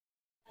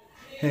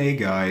Hey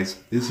guys,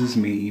 this is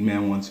me,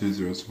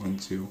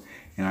 Eman120212,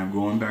 and I'm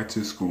going back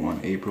to school on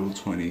April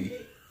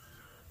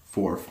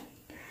 24th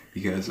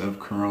because of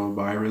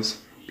coronavirus,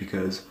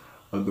 because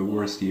of the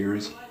worst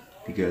years,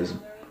 because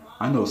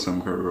I know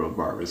some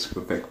coronavirus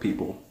affect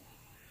people,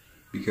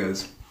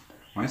 because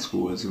my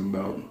school is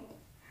about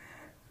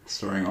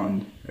starting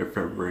on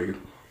February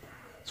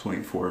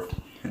 24th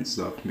and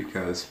stuff.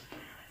 Because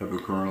of the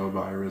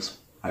coronavirus,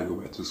 I go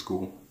back to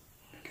school,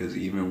 because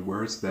even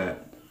worse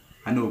that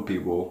I know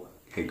people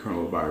hate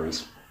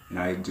coronavirus, and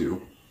I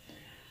do.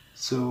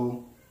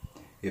 So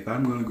if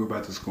I'm going to go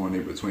back to school on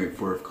April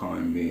 24th, call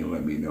me and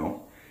let me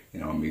know,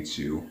 and I'll meet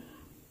you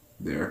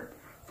there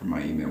for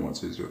my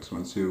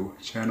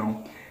Eman120212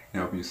 channel,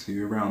 and I hope you see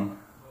you around.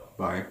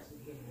 Bye,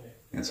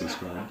 and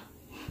subscribe.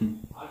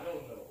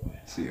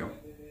 See ya.